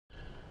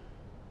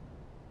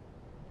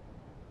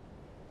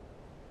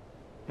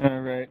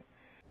Alright.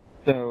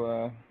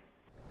 So,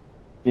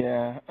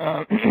 yeah.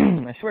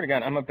 I swear to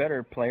God, I'm a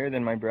better player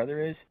than my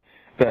brother is.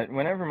 But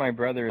whenever my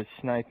brother is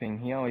sniping,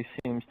 he always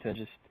seems to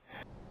just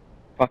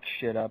fuck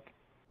shit up.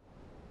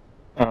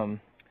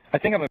 I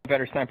think I'm a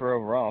better sniper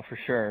overall, for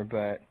sure,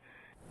 but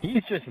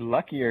he's just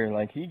luckier.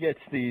 Like, he gets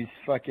these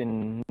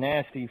fucking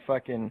nasty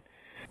fucking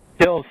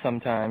kills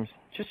sometimes.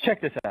 Just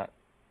check this out.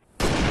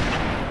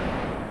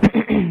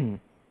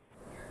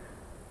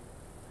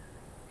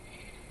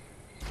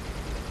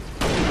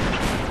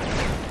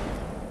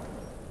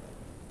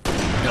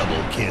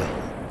 Double kill.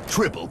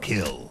 Triple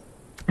kill.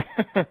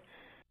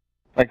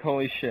 Like,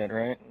 holy shit,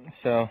 right?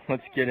 So,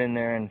 let's get in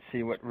there and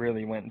see what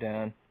really went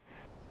down.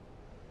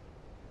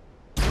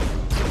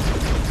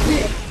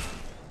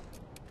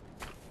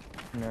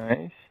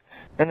 Nice.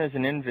 Then there's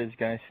an invis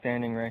guy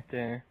standing right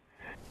there.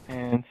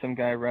 And some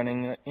guy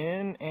running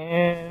in,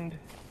 and...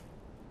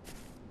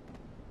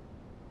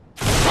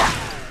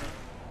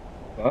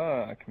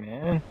 Fuck,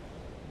 man.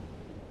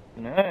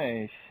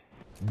 Nice.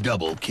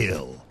 Double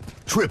kill.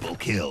 Triple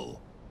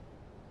kill.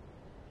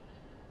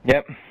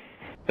 Yep.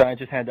 So I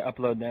just had to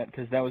upload that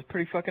because that was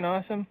pretty fucking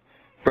awesome.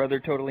 Brother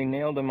totally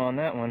nailed him on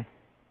that one.